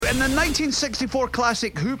In the 1964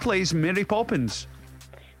 classic, who plays Mary Poppins?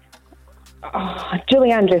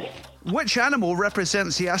 Julie Andrews. Which animal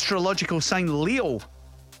represents the astrological sign Leo?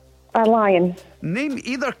 A lion. Name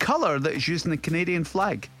either colour that is used in the Canadian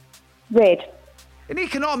flag. Red. In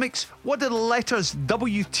economics, what do the letters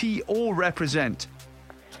WTO represent?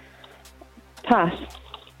 Pass.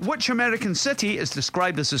 Which American city is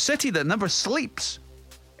described as a city that never sleeps?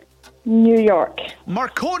 New York.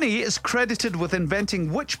 Marconi is credited with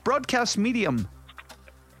inventing which broadcast medium?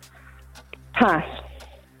 Pass.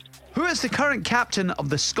 Who is the current captain of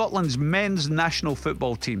the Scotland's men's national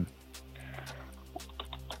football team?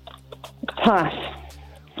 Pass.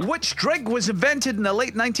 Which drink was invented in the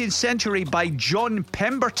late 19th century by John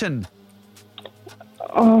Pemberton?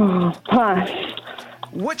 Pass.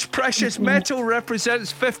 Which precious metal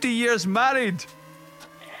represents 50 years married?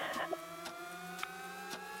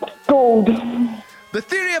 Gold. The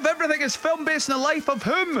Theory of Everything is film based on the life of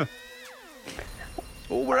whom?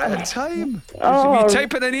 Oh, we're out of time. You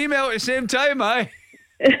typing an email at the same time, aye?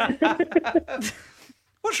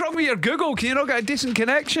 What's wrong with your Google? Can you not get a decent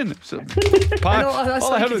connection? So, pass. I know, that's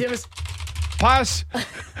All I like heard it was, was. pass.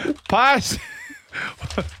 Pass.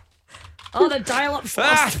 Oh, the dial-up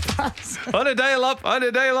pass. On a dial up.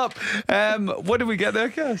 What did we get there,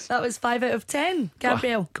 Cass? That was 5 out of 10,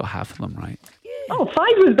 Gabrielle. Got half of them right. Oh, 5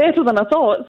 was better than I thought.